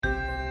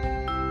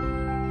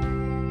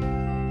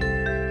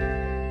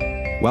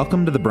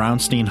Welcome to the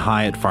Brownstein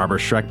Hyatt Farber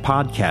Schreck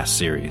podcast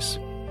series.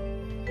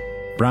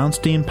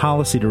 Brownstein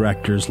policy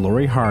directors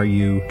Lori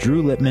Harju,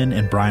 Drew Littman,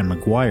 and Brian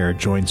McGuire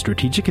joined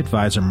Strategic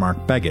Advisor Mark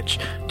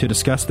Begich to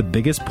discuss the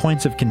biggest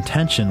points of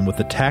contention with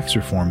the tax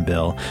reform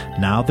bill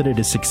now that it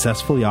is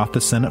successfully off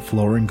the Senate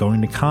floor and going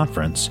to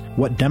conference,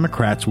 what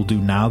Democrats will do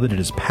now that it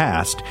is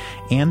passed,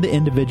 and the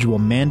individual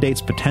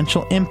mandate's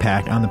potential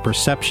impact on the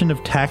perception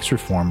of tax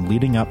reform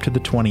leading up to the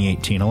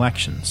 2018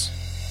 elections.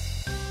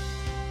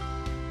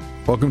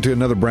 Welcome to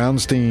another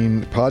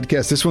Brownstein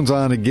podcast. This one's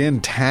on,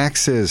 again,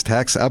 taxes,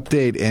 tax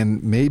update,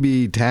 and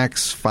maybe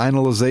tax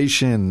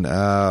finalization.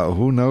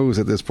 Who knows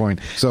at this point?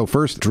 So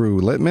first,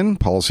 Drew Littman,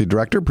 policy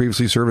director,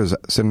 previously served as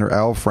Senator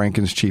Al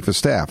Franken's chief of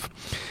staff,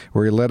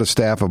 where he led a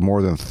staff of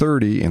more than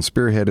 30 and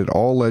spearheaded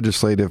all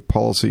legislative,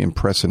 policy, and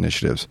press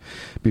initiatives.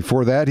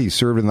 Before that, he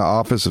served in the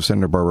office of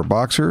Senator Barbara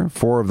Boxer,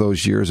 4 of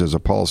those years as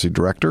a policy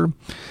director.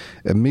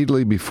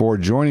 Immediately before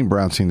joining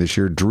Brownstein this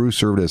year, Drew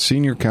served as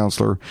senior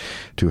counselor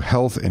to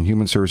Health and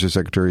Human Services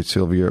Secretary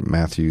Sylvia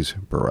Matthews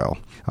Burrell.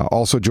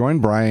 Also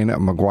joined Brian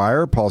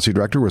McGuire, policy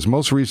director, was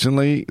most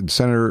recently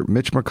Senator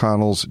Mitch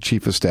McConnell's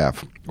chief of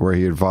staff, where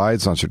he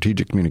advised on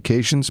strategic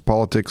communications,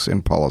 politics,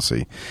 and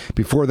policy.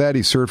 Before that,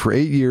 he served for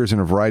 8 years in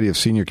a variety of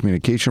senior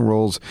communication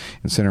roles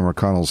in Senator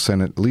McConnell's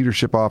Senate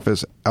Leadership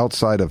Office.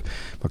 Outside of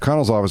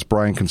McConnell's office,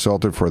 Brian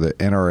consulted for the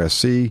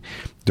NRSC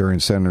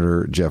during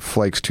Senator Jeff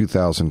Flake's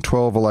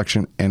 2012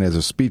 election and as a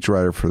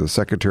speechwriter for the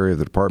Secretary of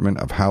the Department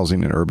of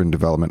Housing and Urban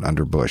Development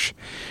under Bush.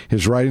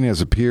 His writing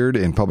has appeared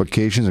in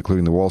publications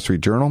including the Wall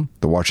Street Journal,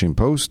 the Washington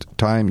Post,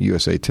 Time,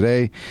 USA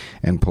Today,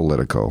 and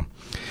Politico.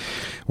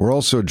 We're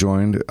also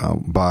joined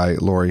by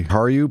Lori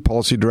Harju,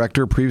 policy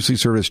director, previously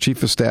served as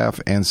chief of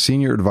staff and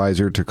senior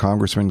advisor to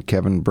Congressman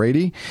Kevin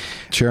Brady,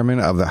 chairman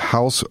of the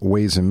House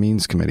Ways and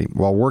Means Committee.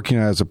 While working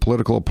as a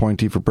political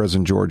appointee for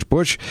President George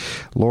Bush,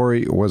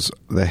 Lori was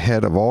the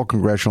head of all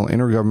congressional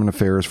intergovernment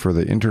affairs for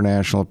the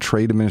International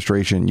Trade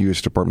Administration,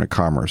 U.S. Department of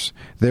Commerce.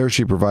 There,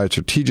 she provided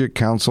strategic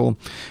counsel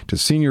to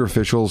senior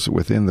officials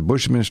within the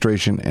Bush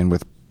administration and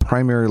with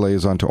primary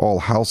liaison to all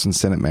House and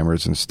Senate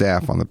members and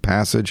staff on the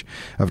passage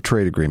of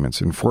trade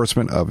agreements,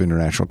 enforcement of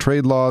international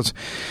trade laws,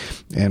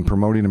 and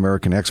promoting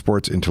American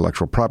exports,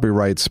 intellectual property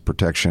rights,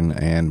 protection,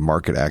 and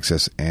market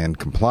access and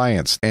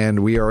compliance. And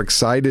we are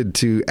excited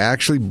to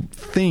actually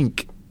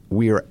think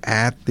we are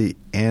at the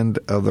end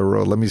of the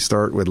road. Let me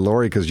start with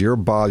Lori, because your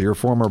boss, your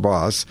former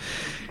boss,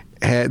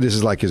 this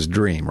is like his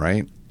dream,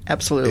 right?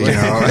 Absolutely. You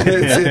know,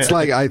 it's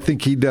like, I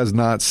think he does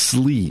not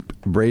sleep.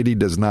 Brady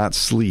does not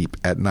sleep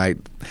at night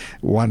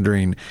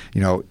wondering,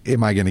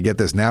 am I going to get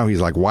this? Now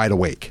he's like wide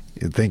awake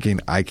thinking,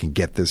 I can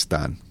get this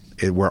done.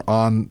 We're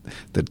on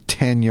the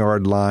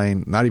 10-yard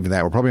line. Not even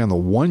that. We're probably on the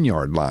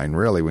 1-yard line,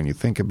 really, when you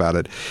think about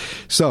it.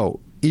 So,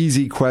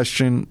 easy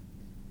question.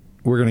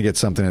 We're going to get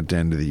something at the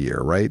end of the year,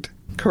 right?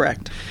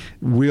 Correct.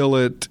 Will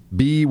it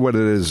be what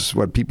it is,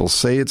 what people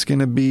say it's going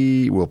to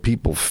be? Will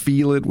people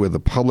feel it? Will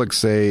the public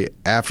say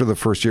after the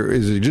first year,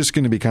 is it just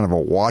going to be kind of a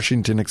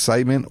Washington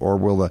excitement, or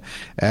will the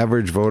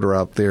average voter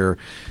out there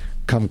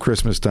come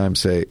Christmas time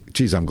say,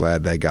 geez, I'm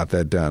glad they got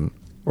that done?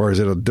 Or is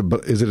it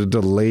a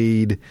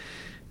delayed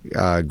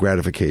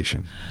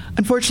gratification?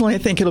 Unfortunately, I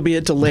think it'll be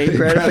a delayed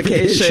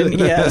gratification.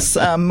 Yes.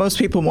 Most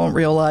people won't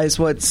realize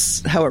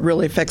how it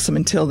really affects them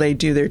until they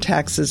do their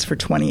taxes for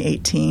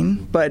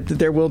 2018. But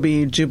there will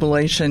be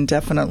jubilation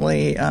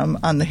definitely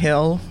on the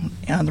Hill,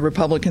 on the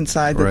Republican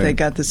side, that they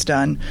got this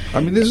done.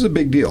 I mean, this is a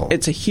big deal.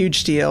 It's a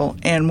huge deal.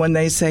 And when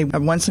they say a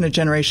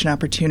once-in-a-generation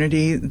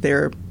opportunity,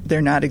 they're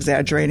not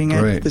exaggerating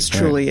it. Right, this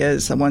truly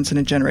is a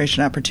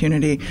once-in-a-generation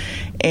opportunity.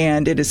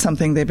 And it is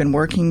something they've been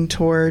working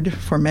toward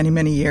for many,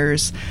 many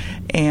years.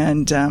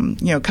 And,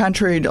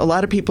 contrary to a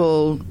lot of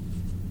people,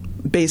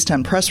 based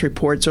on press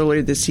reports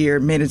earlier this year,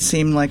 made it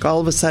seem like all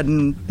of a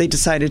sudden they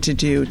decided to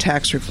do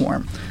tax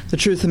reform. The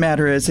truth of the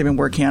matter is they've been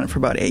working on it for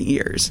about 8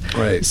 years.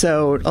 Right.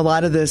 So a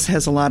lot of this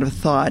has a lot of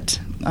thought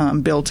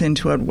built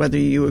into it, whether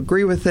you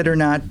agree with it or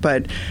not,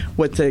 but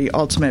what the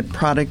ultimate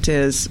product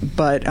is.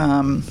 But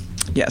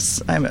yes,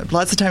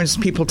 lots of times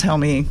people tell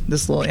me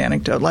this little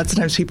anecdote. Lots of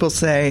times people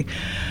say,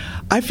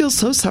 I feel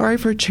so sorry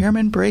for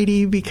Chairman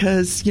Brady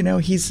because, he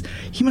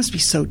must be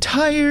so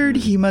tired.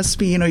 He must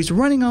be, he's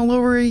running all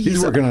over.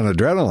 He's working on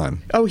adrenaline.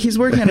 Oh, he's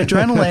working on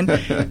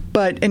adrenaline.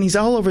 And he's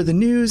all over the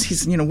news.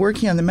 He's,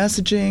 working on the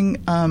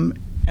messaging.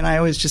 And I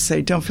always just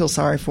say, don't feel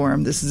sorry for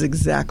him. This is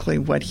exactly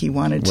what he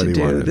wanted to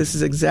do. This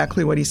is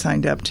exactly what he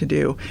signed up to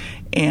do.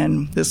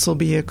 And this will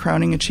be a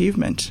crowning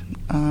achievement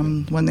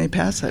when they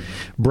pass it.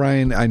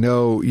 Brian, I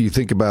know you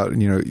think about,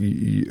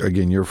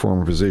 again, your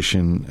former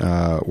position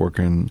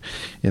working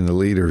in the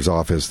leader's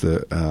office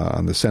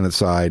on the Senate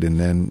side, and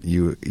then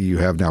you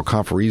have now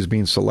conferees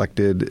being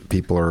selected.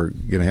 People are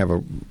going to have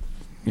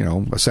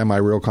a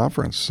semi-real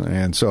conference.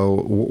 And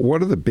so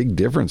what are the big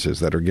differences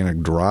that are going to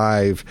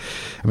drive?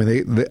 I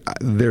mean,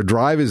 their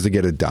drive is to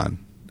get it done.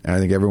 And I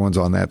think everyone's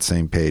on that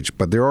same page.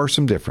 But there are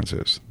some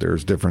differences.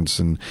 There's difference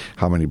in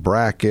how many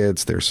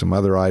brackets. There's some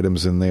other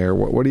items in there.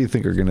 What do you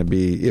think are going to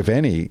be, if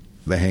any,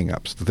 the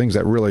hang-ups, the things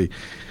that really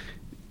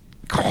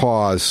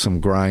cause some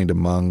grind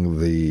among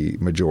the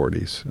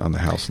majorities on the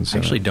House and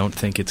Senate. I actually don't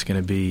think it's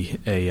going to be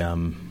a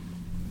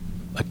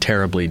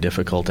terribly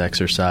difficult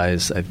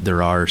exercise.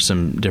 There are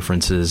some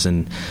differences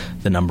in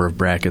the number of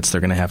brackets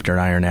they're going to have to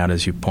iron out,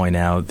 as you point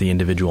out. The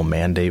individual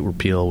mandate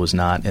repeal was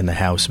not in the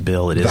House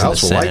bill. It is in the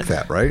Senate. The House will like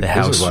that, right? The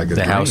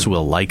House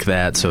will like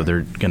that, so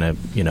they're going to,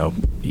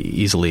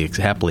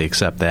 happily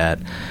accept that.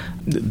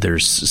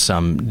 There's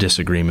some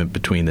disagreement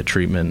between the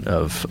treatment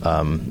of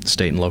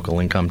state and local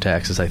income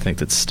taxes. I think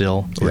that's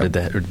still, or did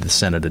the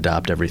Senate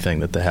adopt everything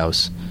that the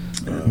House?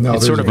 No,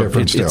 it's there's a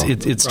difference still.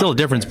 It's still a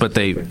difference, but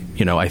they,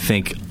 I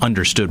think,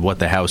 understood what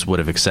the House would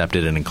have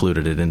accepted and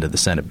included it into the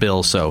Senate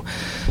bill. So,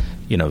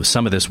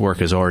 some of this work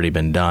has already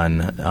been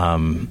done. I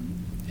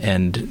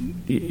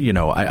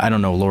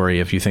don't know, Lori,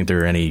 if you think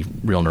there are any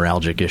real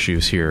neuralgic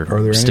issues here.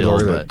 Are there still,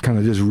 any that kind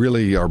of just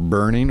really are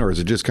burning, or is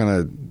it just kind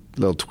of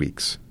little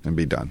tweaks and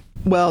be done?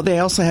 Well, they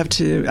also have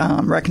to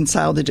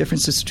reconcile the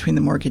differences between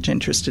the mortgage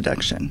interest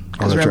deduction.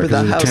 Because remember,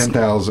 the House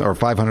 10,000 or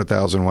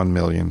 500,000, 1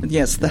 million.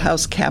 Yes, the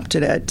House capped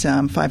it at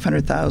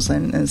 500,000,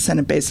 and the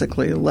Senate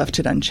basically left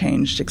it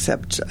unchanged,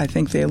 except I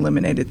think they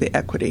eliminated the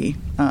equity.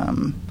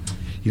 I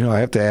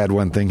have to add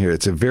one thing here.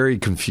 It's very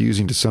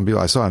confusing to some people.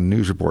 I saw a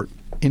news report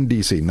in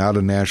D.C., not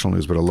a national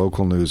news, but a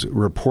local news,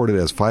 reported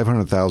as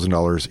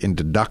 $500,000 in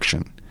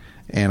deduction.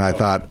 And I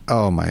thought,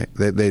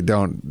 they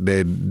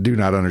do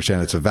not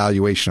understand. It's a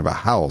valuation of a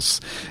house.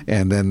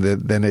 And then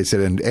they said,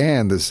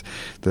 and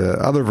the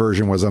other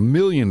version was $1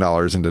 million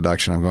in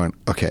deduction. I'm going,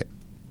 okay.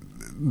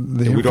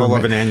 We'd all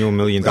love an annual $1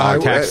 million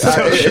tax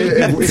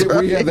deduction. If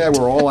we have that,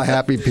 we're all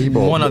happy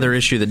people. One other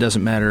issue that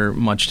doesn't matter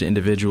much to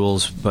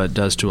individuals, but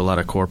does to a lot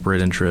of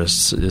corporate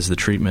interests, is the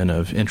treatment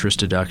of interest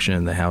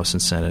deduction. The House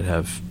and Senate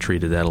have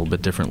treated that a little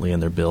bit differently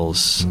in their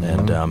bills,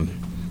 and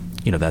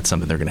that's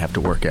something they're going to have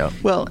to work out.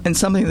 Well, and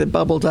something that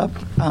bubbled up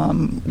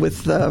on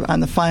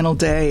the final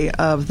day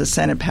of the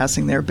Senate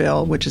passing their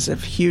bill, which is a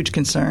huge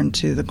concern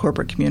to the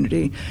corporate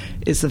community,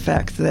 is the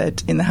fact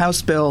that in the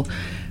House bill,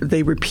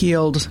 they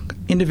repealed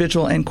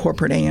individual and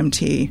corporate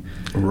AMT.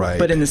 Right.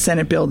 But in the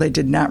Senate bill, they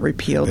did not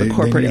repeal the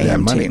corporate AMT. That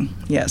money.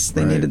 Yes,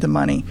 they needed the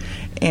money.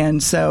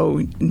 And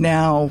so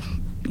now,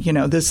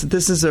 this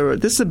is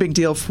a big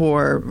deal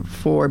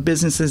for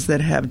businesses that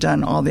have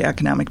done all the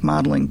economic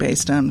modeling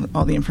based on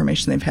all the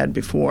information they've had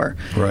before.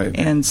 Right.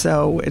 And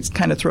so it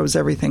kind of throws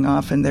everything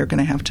off, and they're going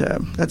to have to.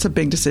 That's a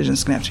big decision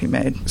that's going to have to be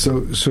made.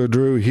 So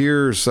Drew,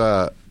 here's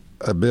a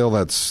bill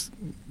that's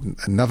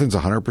nothing's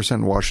 100%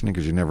 in Washington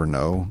because you never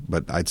know,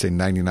 but I'd say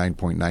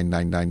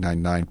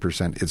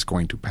 99.99999% it's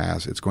going to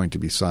pass. It's going to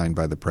be signed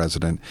by the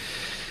president.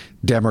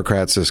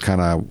 Democrats just kind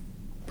of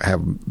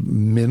have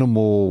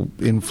minimal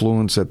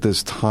influence at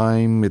this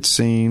time, it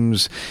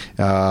seems,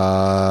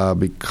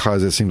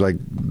 because it seems like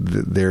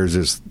there's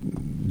this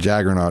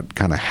juggernaut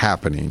kind of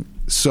happening.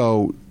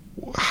 So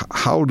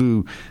how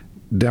do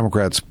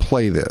Democrats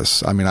play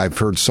this? I mean, I've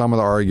heard some of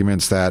the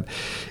arguments that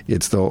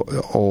it's the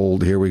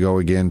old, here we go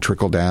again,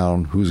 trickle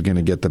down, who's going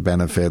to get the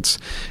benefits.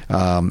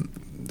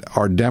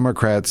 Are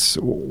Democrats,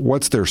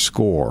 what's their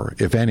score,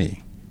 if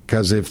any?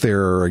 Because if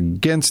they're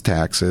against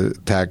tax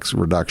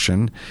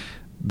reduction,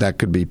 that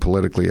could be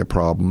politically a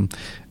problem.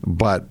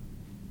 But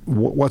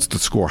what's the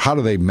score? How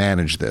do they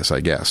manage this, I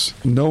guess?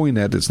 Knowing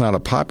that it's not a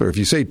popular. If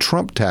you say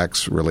Trump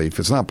tax relief,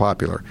 it's not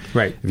popular.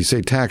 Right. If you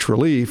say tax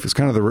relief, it's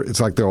kind of it's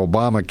like the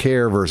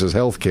Obamacare versus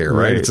health care,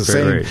 right? It's the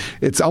same. Right.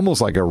 It's almost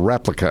like a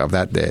replica of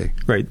that day.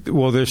 Right.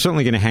 Well, they're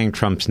certainly going to hang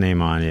Trump's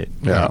name on it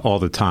all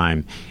the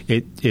time.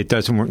 It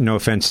doesn't work, no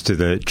offense to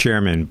the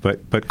chairman,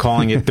 but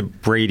calling it the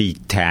Brady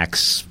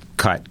tax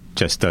cut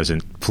just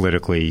doesn't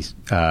politically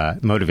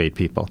motivate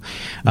people.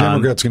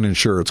 Democrats can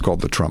ensure it's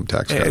called the Trump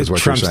tax cut, is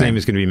what Trump's you're saying. name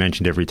is going to be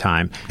mentioned every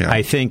time. Yeah.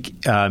 I think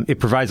it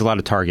provides a lot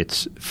of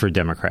targets for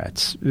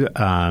Democrats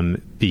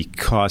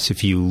because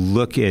if you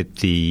look at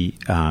the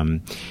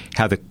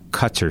how the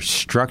cuts are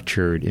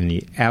structured in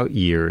the out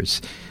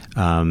years,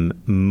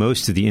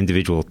 most of the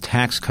individual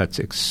tax cuts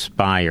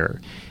expire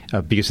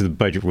because of the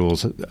budget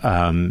rules.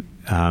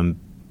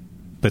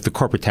 But the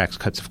corporate tax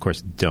cuts, of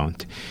course,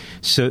 don't.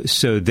 So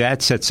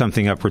that sets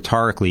something up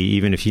rhetorically,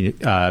 even if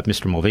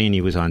Mr.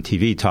 Mulvaney was on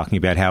TV talking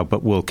about how,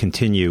 but we'll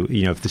continue,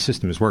 if the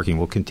system is working,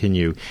 we'll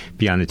continue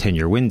beyond the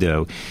 10-year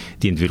window,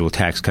 the individual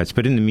tax cuts.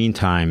 But in the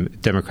meantime,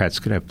 Democrats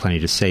could have plenty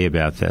to say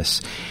about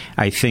this.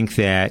 I think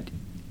that,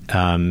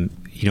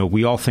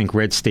 we all think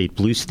red state,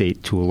 blue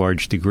state to a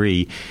large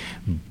degree,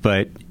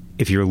 but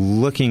if you're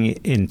looking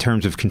in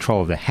terms of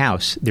control of the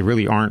House, there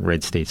really aren't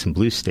red states and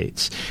blue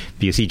states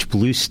because each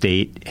blue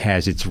state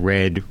has its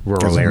red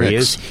rural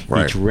areas.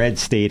 Right. Each red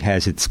state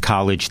has its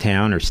college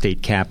town or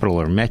state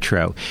capital or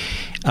metro.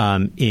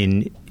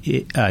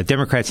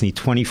 Democrats need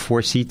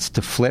 24 seats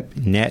to flip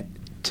net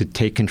to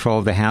take control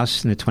of the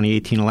House in the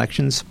 2018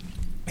 elections.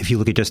 If you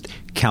look at just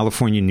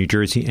California, New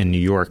Jersey, and New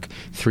York,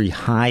 three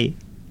high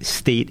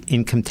state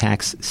income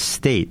tax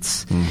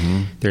states,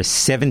 there are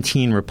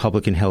 17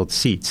 Republican-held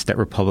seats that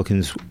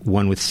Republicans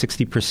won with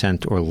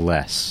 60% or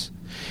less.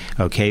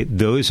 Okay,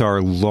 those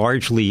are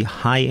largely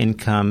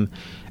high-income,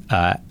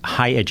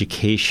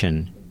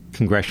 high-education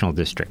congressional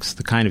districts,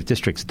 the kind of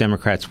districts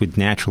Democrats would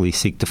naturally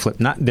seek to flip.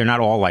 They're not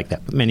all like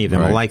that, but many of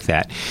them are like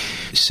that.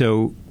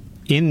 So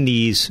in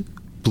these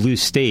blue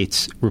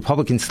states,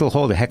 Republicans still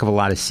hold a heck of a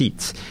lot of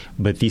seats,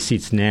 but these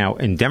seats now,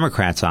 in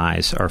Democrats'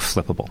 eyes, are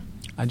flippable.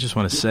 I just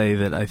want to say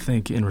that I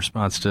think in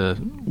response to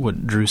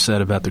what Drew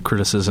said about the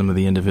criticism of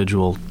the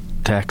individual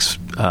tax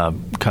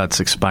cuts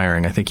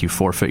expiring, I think you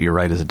forfeit your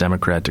right as a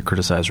Democrat to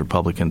criticize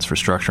Republicans for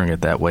structuring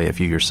it that way if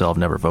you yourself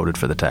never voted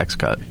for the tax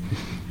cut.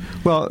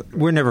 Well,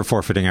 we're never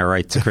forfeiting our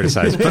right to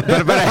criticize, but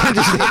I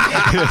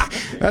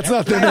understand. That's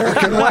not the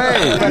American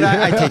way. But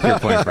I take your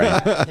point,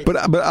 Brian.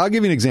 But I'll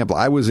give you an example.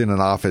 I was in an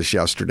office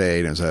yesterday,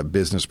 and it was a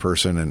business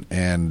person,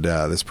 and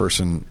this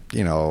person, I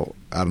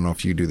don't know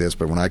if you do this,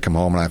 but when I come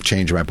home and I have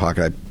change in my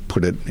pocket, I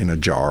put it in a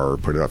jar or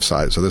put it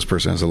upside. So this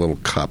person has a little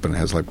cup and it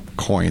has like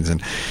coins,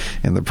 and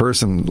the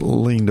person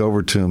leaned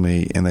over to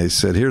me and they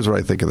said, "Here's what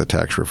I think of the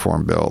tax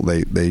reform bill."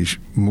 They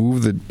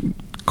moved the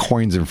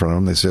coins in front of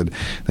them. They said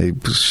they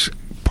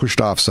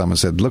pushed off some and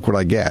said, "Look what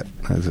I get."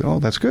 And I said, "Oh,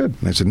 that's good."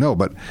 And I said, "No,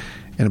 but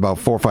in about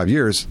 4 or 5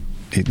 years,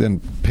 he then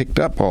picked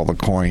up all the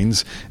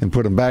coins and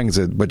put them back and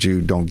said, but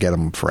you don't get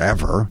them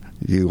forever.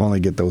 You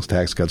only get those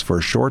tax cuts for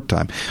a short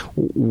time."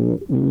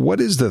 What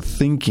is the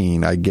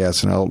thinking, I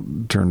guess, and I'll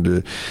turn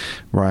to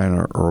Brian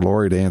or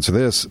Lori to answer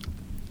this.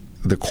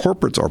 The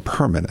corporates are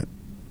permanent.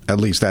 At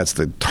least that's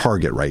the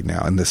target right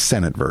now in the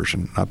Senate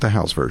version, not the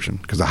House version,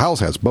 because the House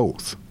has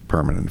both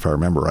permanent, if I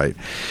remember right.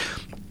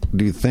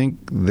 Do you think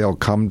they'll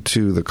come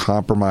to the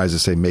compromise to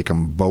say make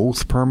them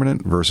both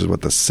permanent versus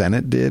what the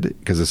Senate did?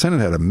 Because the Senate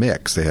had a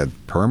mix. They had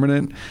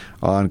permanent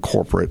on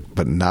corporate,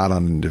 but not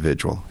on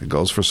individual. It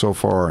goes for so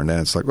far, and then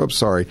it's like, oops,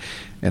 sorry.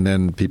 And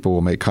then people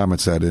will make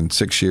comments that in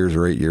 6 years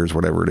or 8 years,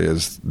 whatever it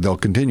is, they'll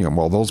continue them.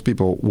 Well, those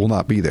people will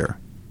not be there.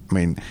 I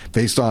mean,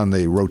 based on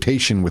the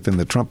rotation within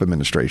the Trump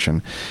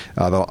administration,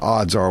 the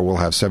odds are we'll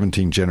have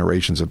 17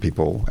 generations of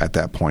people at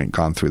that point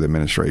gone through the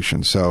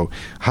administration. So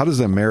how does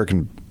the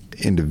American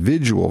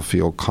individual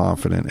feel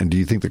confident, and do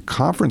you think the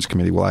conference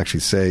committee will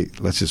actually say,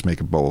 let's just make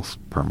it both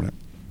permanent?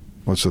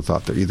 What's the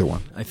thought there? Either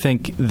one. I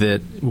think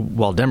that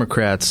while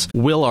Democrats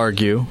will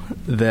argue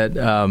that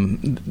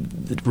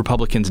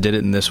Republicans did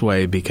it in this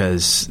way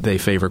because they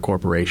favor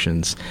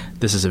corporations,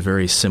 this is a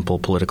very simple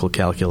political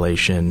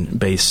calculation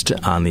based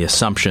on the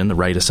assumption, the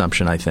right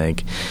assumption, I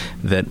think,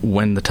 that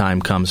when the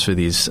time comes for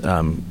these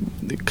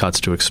cuts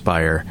to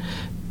expire,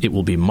 it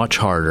will be much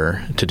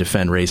harder to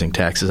defend raising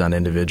taxes on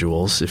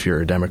individuals if you're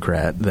a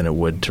Democrat than it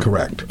would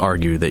to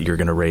argue that you're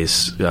going to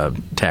raise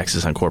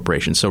taxes on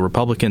corporations. So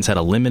Republicans had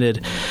a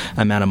limited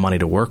amount of money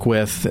to work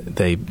with.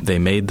 They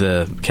made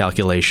the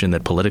calculation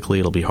that politically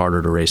it'll be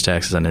harder to raise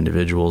taxes on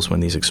individuals when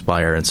these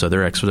expire. And so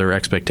their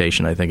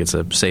expectation, I think it's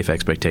a safe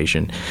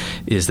expectation,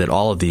 is that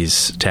all of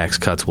these tax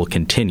cuts will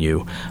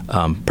continue,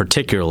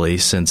 particularly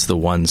since the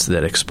ones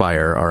that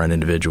expire are on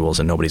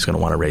individuals and nobody's going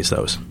to want to raise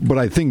those. But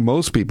I think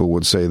most people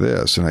would say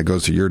this, and it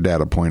goes to your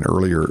data point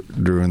earlier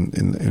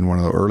in one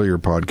of the earlier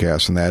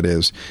podcasts, and that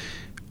is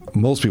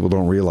most people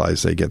don't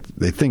realize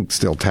they think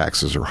still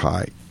taxes are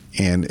high.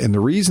 And the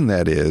reason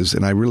that is,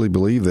 and I really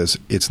believe this,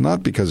 it's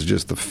not because of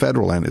just the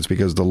federal end, it's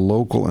because the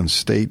local and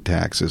state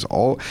taxes,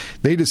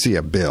 they just see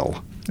a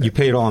bill. You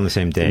pay it all on the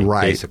same day,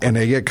 right? Basically. And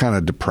they get kind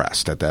of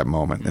depressed at that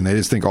moment, and they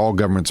just think all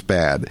government's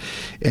bad.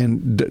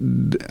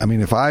 And I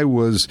mean, if I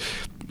was,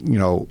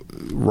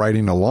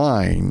 writing a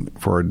line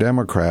for a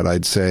Democrat,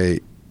 I'd say,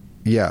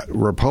 yeah,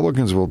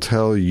 Republicans will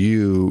tell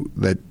you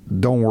that,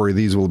 don't worry,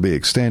 these will be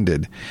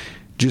extended.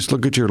 Just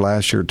look at your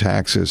last year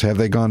taxes. Have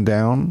they gone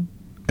down?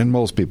 And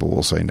most people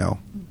will say no.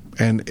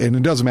 And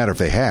it doesn't matter if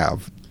they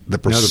have. The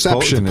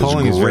perception the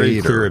polling is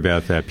very clear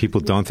about that. People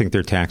don't think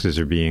their taxes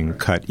are being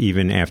cut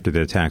even after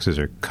their taxes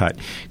are cut.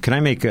 Can I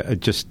make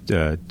just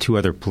two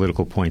other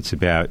political points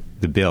about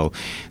the bill?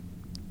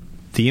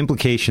 The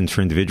implications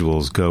for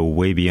individuals go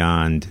way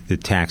beyond the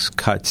tax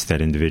cuts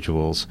that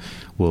individuals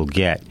will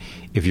get.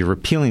 If you're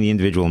repealing the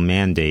individual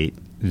mandate,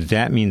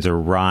 that means a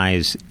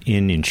rise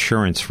in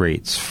insurance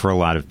rates for a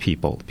lot of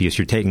people because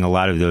you're taking a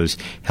lot of those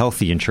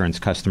healthy insurance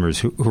customers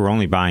who are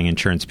only buying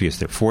insurance because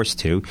they're forced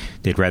to.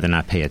 They'd rather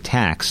not pay a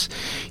tax.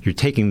 You're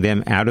taking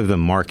them out of the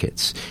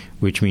markets,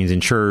 which means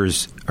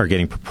insurers are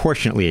getting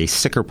proportionately a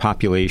sicker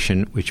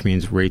population, which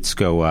means rates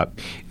go up.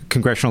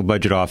 Congressional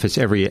Budget Office,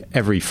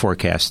 every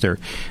forecaster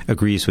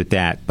agrees with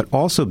that. But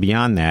also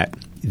beyond that,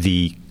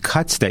 the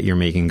cuts that you're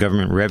making,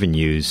 government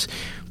revenues,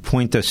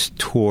 point us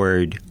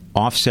toward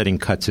offsetting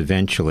cuts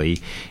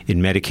eventually in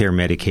Medicare,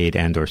 Medicaid,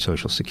 and or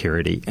Social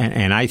Security.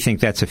 And I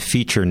think that's a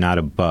feature, not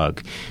a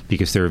bug,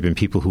 because there have been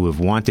people who have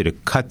wanted to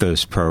cut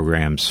those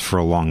programs for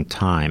a long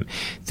time.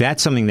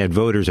 That's something that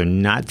voters are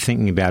not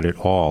thinking about at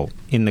all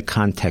in the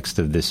context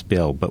of this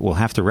bill, but we'll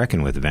have to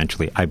reckon with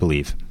eventually, I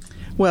believe.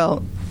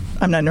 Well,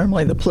 I'm not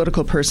normally the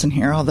political person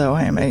here, although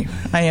I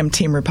am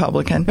Team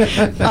Republican.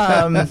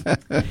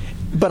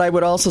 But I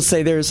would also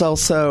say there's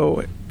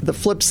also the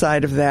flip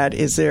side of that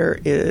is there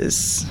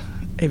is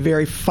a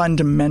very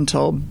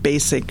fundamental,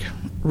 basic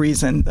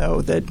reason,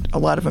 though, that a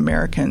lot of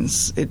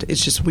Americans,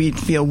 it's just we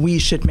feel we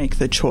should make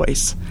the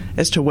choice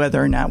as to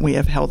whether or not we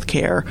have health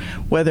care,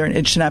 whether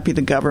it should not be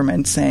the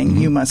government saying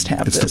you must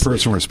have it's this. It's the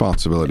personal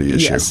responsibility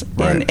issue. Yes,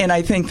 right. and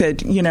I think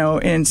that,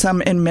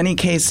 in many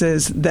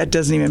cases, that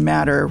doesn't even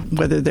matter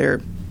whether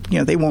they're,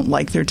 they won't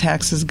like their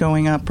taxes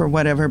going up or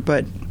whatever,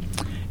 but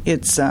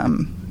it's,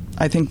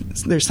 I think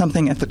there's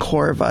something at the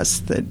core of us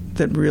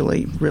that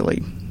really,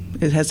 really,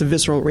 it has a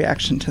visceral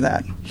reaction to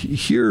that.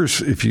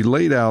 Here's, if you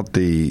laid out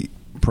the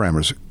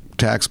parameters,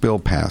 tax bill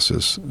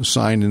passes,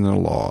 signed into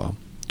law,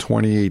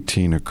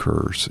 2018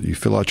 occurs, you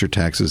fill out your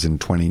taxes in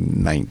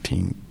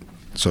 2019.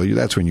 So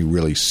that's when you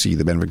really see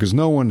the benefit, because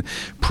no one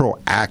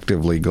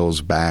proactively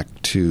goes back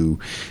to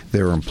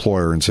their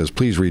employer and says,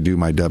 please redo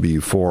my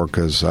W-4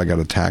 because I got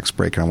a tax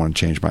break and I want to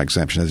change my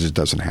exemption. That just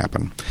doesn't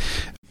happen.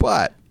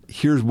 But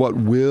here's what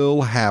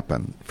will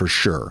happen for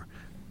sure.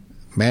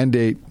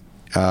 Mandate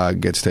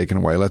gets taken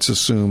away. Let's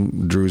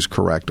assume Drew's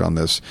correct on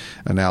this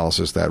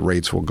analysis that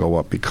rates will go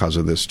up because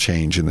of this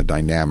change in the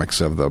dynamics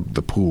of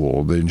the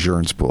pool, the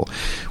insurance pool.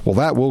 Well,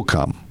 that will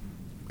come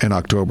in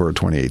October of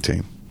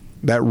 2018.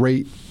 That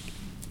rate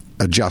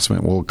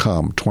adjustment will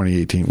come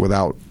 2018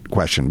 without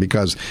question,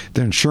 because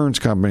the insurance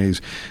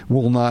companies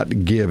will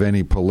not give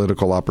any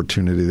political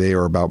opportunity. They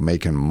are about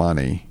making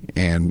money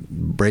and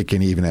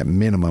breaking even at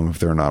minimum if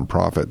they're a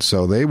nonprofit.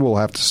 So they will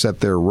have to set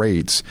their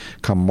rates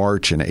come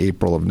March and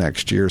April of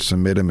next year,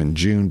 submit them in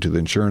June to the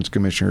insurance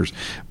commissioners.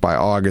 By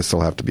August,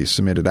 they'll have to be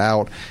submitted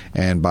out,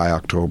 and by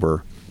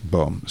October,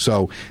 boom.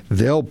 So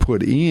they'll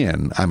put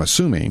in, I'm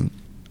assuming,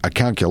 a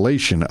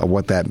calculation of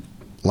what that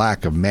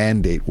lack of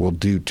mandate will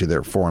do to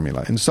their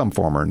formula in some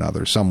form or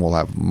another. Some will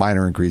have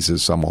minor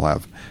increases, some will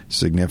have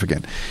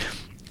significant.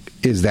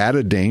 Is that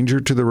a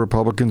danger to the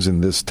Republicans in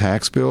this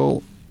tax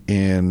bill?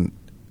 And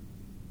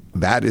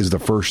that is the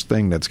first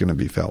thing that's going to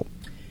be felt.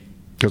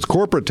 Because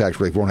corporate tax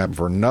relief won't happen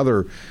for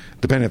another,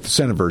 depending if the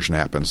Senate version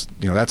happens,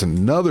 that's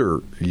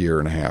another year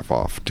and a half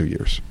off, 2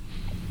 years.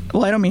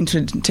 Well, I don't mean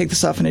to take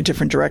this off in a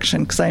different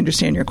direction because I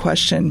understand your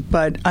question,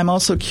 but I'm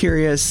also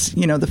curious,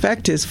 the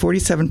fact is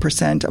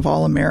 47% of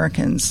all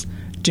Americans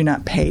do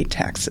not pay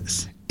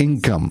taxes.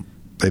 Income.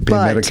 They pay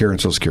Medicare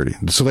and Social Security.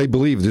 So they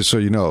believe, just so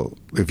you know,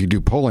 if you do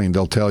polling,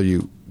 they'll tell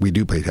you we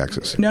do pay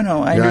taxes.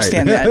 No, I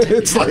understand that.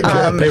 It's like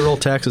payroll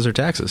taxes are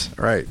taxes.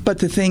 Right. But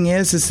the thing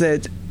is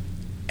that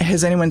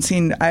has anyone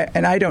seen,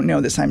 and I don't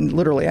know this, I'm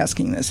literally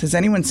asking this, has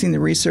anyone seen the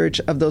research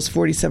of those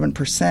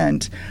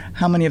 47%,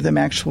 how many of them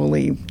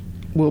actually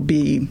will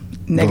be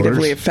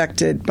negatively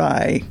affected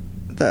by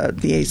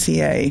the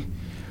ACA?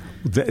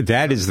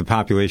 That is the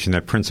population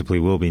that principally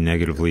will be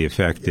negatively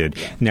affected.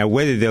 Now,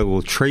 whether they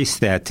will trace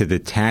that to the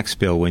tax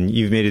bill when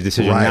you've made a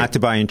decision not to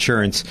buy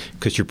insurance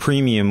because your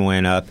premium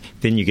went up,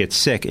 then you get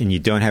sick and you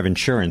don't have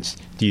insurance,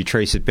 do you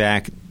trace it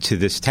back to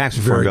this tax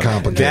reform bill? Very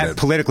complicated. That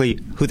politically,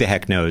 who the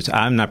heck knows?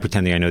 I'm not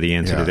pretending I know the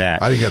answer to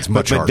that. I think that's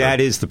much harder. But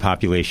that is the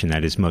population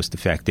that is most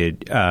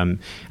affected. I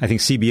think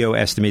CBO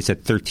estimates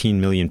that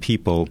 13 million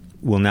people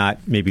will not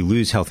maybe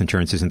lose health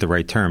insurance isn't the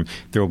right term.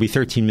 There will be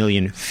 13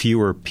 million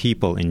fewer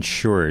people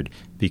insured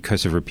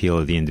because of repeal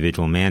of the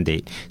individual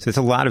mandate. So it's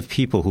a lot of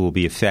people who will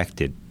be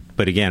affected.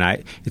 But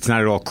again, it's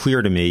not at all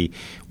clear to me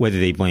whether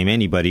they blame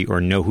anybody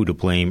or know who to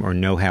blame or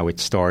know how it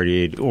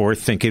started or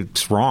think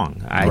it's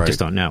wrong. I just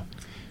don't know.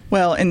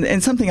 Well,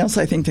 and something else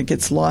I think that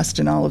gets lost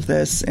in all of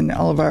this and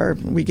all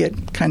of we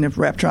get kind of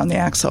wrapped around the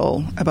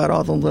axle about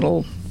all the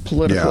little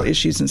political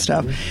issues and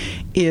stuff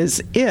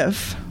is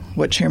if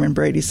what Chairman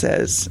Brady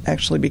says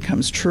actually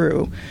becomes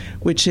true,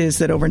 which is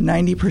that over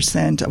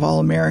 90% of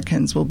all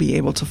Americans will be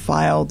able to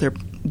file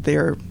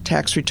their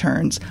tax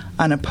returns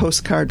on a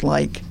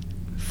postcard-like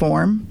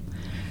form.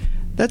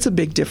 That's a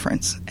big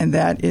difference, and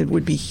that it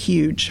would be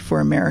huge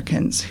for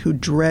Americans who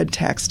dread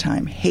tax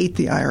time, hate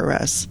the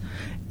IRS,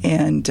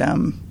 and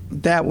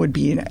that would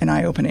be an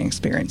eye-opening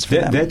experience for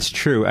them. That's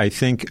true. I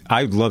think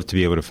I'd love to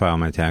be able to file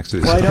my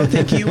taxes. Well, I don't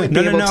think you would be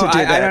able to do that.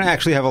 I don't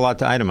actually have a lot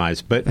to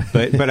itemize, but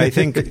I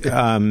think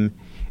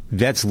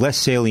that's less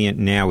salient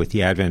now with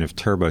the advent of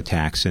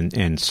TurboTax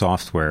and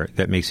software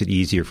that makes it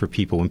easier for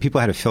people. When people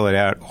had to fill it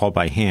out all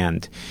by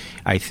hand,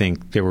 I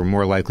think they were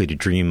more likely to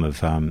dream of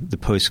the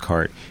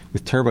postcard.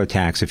 With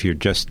TurboTax, if you're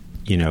just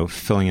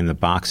filling in the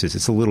boxes,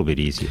 it's a little bit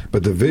easier.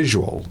 But the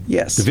visual,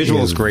 the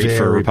visual is great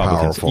for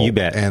Republicans. Powerful. You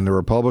bet. And the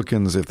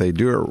Republicans, if they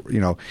do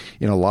it,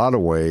 in a lot of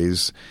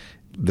ways,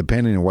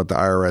 depending on what the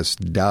IRS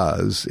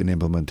does in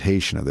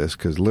implementation of this,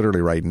 because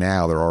literally right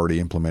now they're already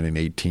implementing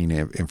 18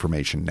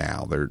 information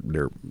now.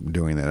 They're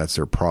doing that. That's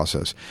their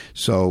process.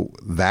 So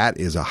that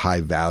is a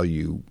high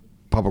value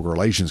public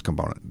relations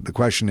component. The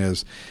question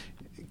is,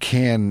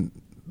 can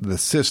the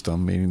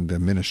system, meaning the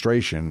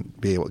administration,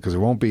 be able, because it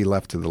won't be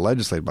left to the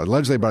legislative body. The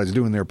legislative body is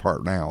doing their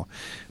part now,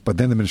 but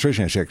then the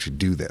administration has to actually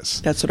do this.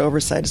 That's what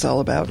oversight is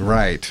all about.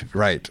 Right,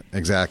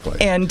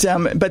 exactly. And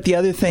but the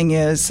other thing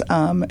is,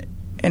 and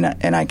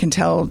I can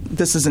tell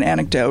this is an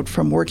anecdote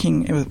from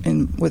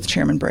working with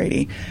Chairman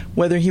Brady,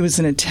 whether he was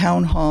in a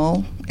town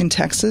hall in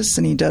Texas,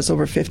 and he does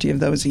over 50 of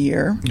those a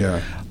year,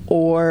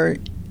 or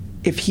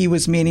if he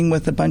was meeting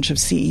with a bunch of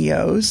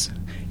CEOs,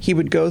 he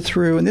would go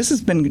through, and this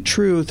has been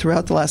true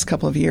throughout the last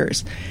couple of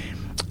years,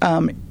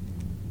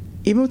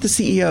 even with the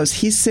CEOs,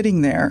 he's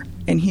sitting there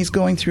and he's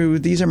going through,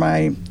 these are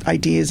my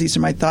ideas, these are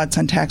my thoughts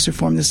on tax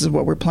reform, this is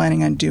what we're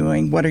planning on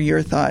doing, what are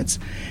your thoughts?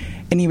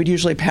 And he would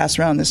usually pass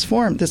around this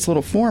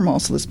little form,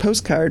 also this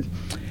postcard.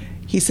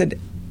 He said,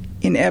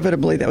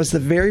 inevitably, that was the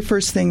very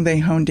first thing they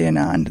honed in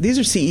on. These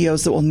are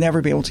CEOs that will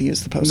never be able to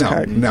use the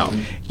postcard. No.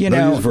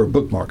 They'll use it for a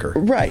bookmarker.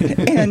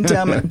 Right. And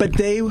but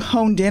they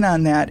honed in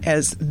on that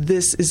as,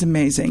 this is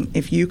amazing.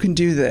 If you can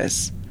do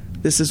this,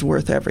 this is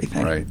worth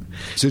everything. Right.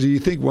 So do you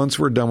think once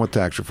we're done with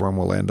tax reform,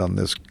 we'll end on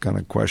this kind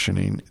of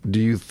questioning, do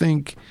you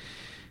think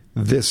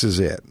this is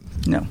it?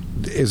 No.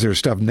 Is there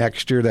stuff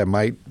next year that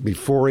might be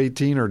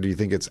 418, or do you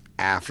think it's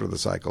after the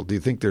cycle? Do you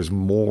think there's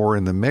more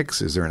in the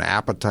mix? Is there an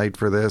appetite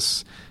for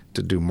this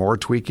to do more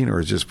tweaking,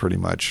 or is just pretty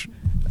much?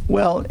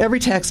 Well, every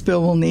tax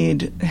bill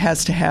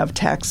has to have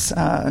tax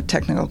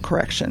technical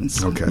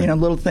corrections. Okay.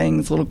 Little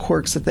things, little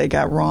quirks that they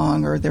got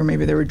wrong, or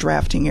maybe there were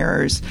drafting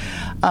errors.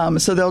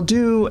 So they'll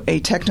do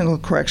a technical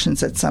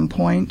corrections at some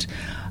point.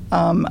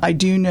 I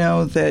do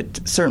know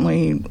that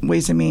certainly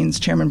Ways and Means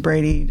Chairman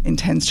Brady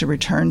intends to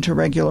return to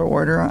regular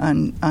order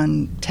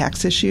on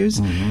tax issues,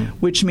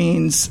 which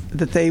means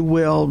that they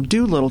will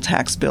do little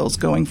tax bills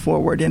going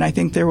forward. And I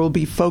think there will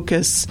be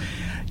focus.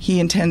 He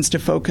intends to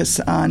focus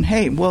on,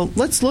 hey, well,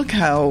 let's look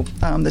how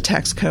the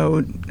tax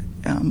code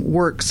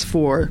works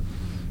for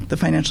the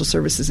financial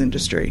services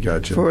industry,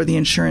 Gotcha. For the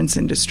insurance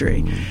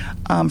industry,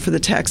 for the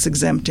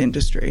tax-exempt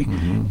industry.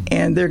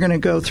 And they're going to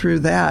go through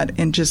that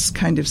and just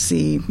kind of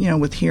see,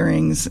 with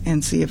hearings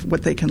and see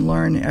what they can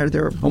learn. Are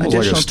there almost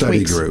additional like a study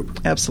tweaks? group.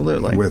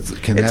 Absolutely.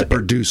 Can that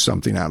produce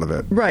something out of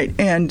it? Right.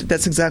 And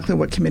that's exactly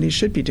what committees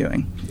should be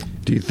doing.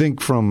 Do you think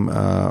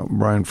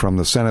Brian, from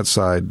the Senate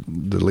side,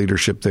 the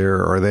leadership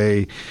there, are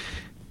they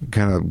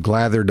kind of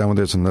glad they're done with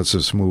this and let's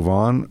just move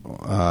on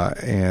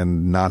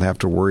and not have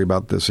to worry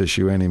about this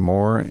issue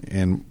anymore?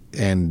 And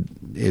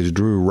is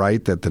Drew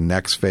right that the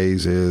next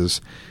phase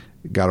is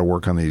got to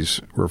work on these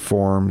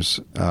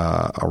reforms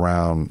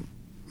around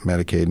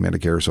Medicaid,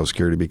 Medicare, Social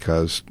Security,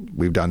 because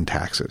we've done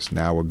taxes.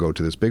 Now we'll go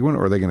to this big one,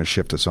 or are they going to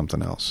shift to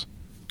something else?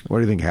 What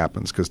do you think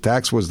happens? Because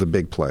tax was the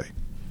big play.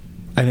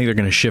 I think they're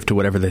going to shift to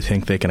whatever they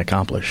think they can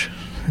accomplish.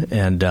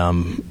 And,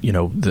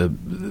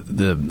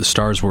 the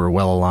stars were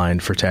well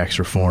aligned for tax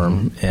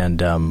reform.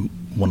 And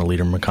one of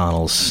Leader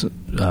McConnell's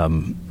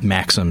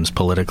maxims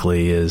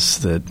politically is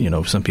that,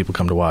 some people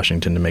come to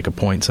Washington to make a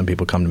point. Some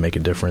people come to make a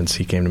difference.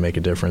 He came to make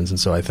a difference. And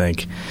so I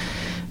think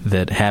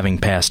that having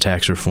passed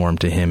tax reform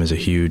to him is a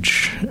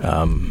huge,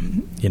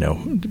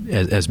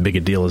 as big a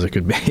deal as it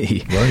could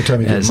be. Well,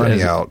 anytime you get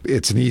money out,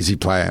 it's an easy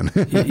plan.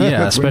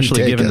 Yeah,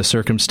 especially given the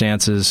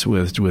circumstances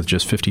with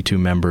just 52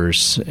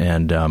 members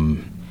and,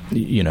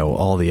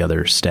 all the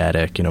other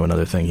static.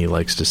 Another thing he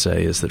likes to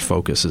say is that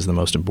focus is the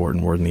most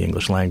important word in the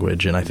English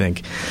language. And I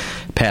think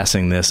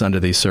passing this under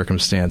these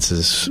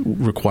circumstances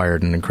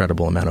required an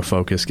incredible amount of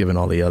focus given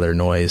all the other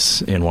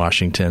noise in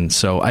Washington.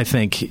 So I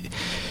think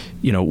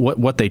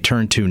what they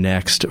turn to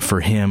next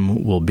for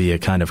him will be a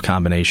kind of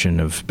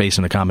based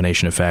on a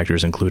combination of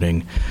factors,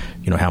 including,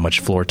 how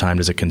much floor time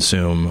does it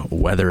consume,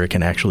 whether it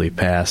can actually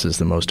pass is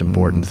the most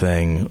important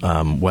thing,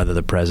 whether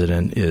the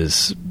president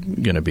is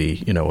going to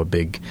be, a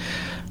big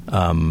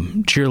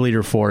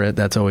cheerleader for it.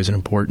 That's always an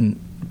important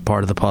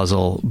part of the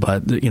puzzle.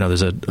 But,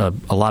 there's a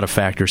lot of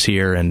factors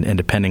here, and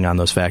depending on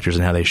those factors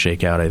and how they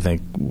shake out, I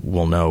think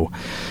we'll know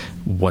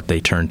what they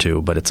turn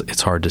to. But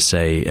it's hard to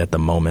say at the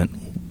moment,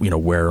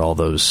 where all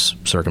those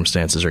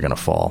circumstances are going to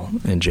fall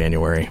in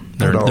January.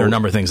 There are a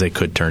number of things they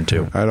could turn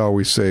to. I'd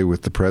always say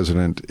with the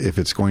president, if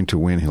it's going to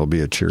win, he'll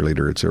be a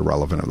cheerleader. It's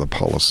irrelevant of the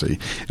policy.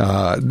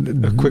 A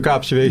quick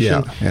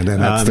observation. Yeah, and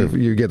then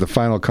you get the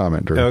final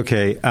comment. Drew.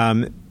 Okay.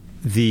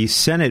 The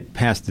Senate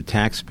passed the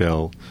tax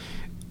bill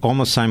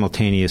almost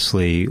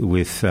simultaneously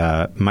with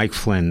Mike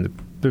Flynn,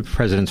 the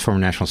president's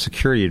former national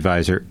security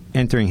advisor,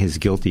 entering his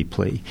guilty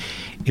plea.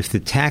 If the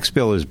tax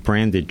bill is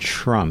branded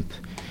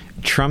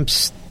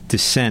Trump's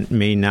dissent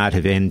may not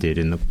have ended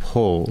in the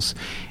polls,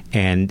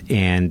 and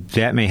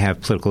that may have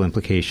political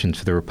implications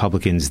for the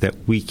Republicans that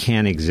we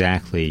can't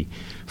exactly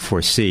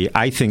foresee.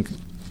 I think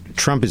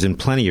Trump is in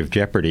plenty of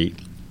jeopardy.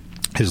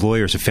 His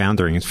lawyers have found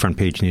during his front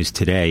page news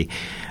today,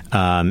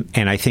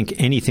 and I think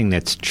anything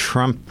that's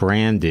Trump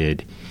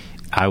branded,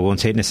 I won't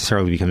say it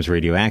necessarily becomes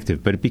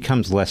radioactive, but it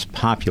becomes less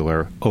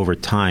popular over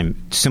time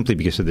simply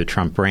because of the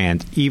Trump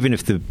brand, even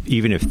if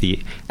the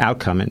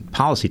outcome in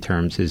policy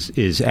terms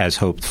is as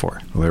hoped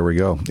for. Well, there we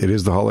go. It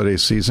is the holiday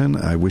season.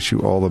 I wish you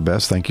all the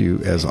best. Thank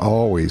you, as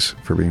always,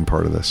 for being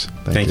part of this.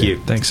 Thank you.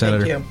 Thanks,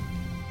 Senator. Thank you.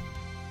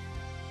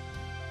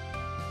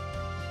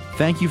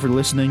 Thank you for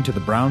listening to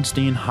the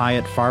Brownstein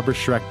Hyatt Farber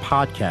Schreck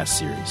podcast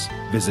series.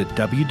 Visit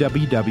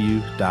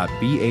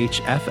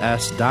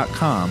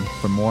www.bhfs.com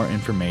for more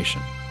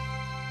information.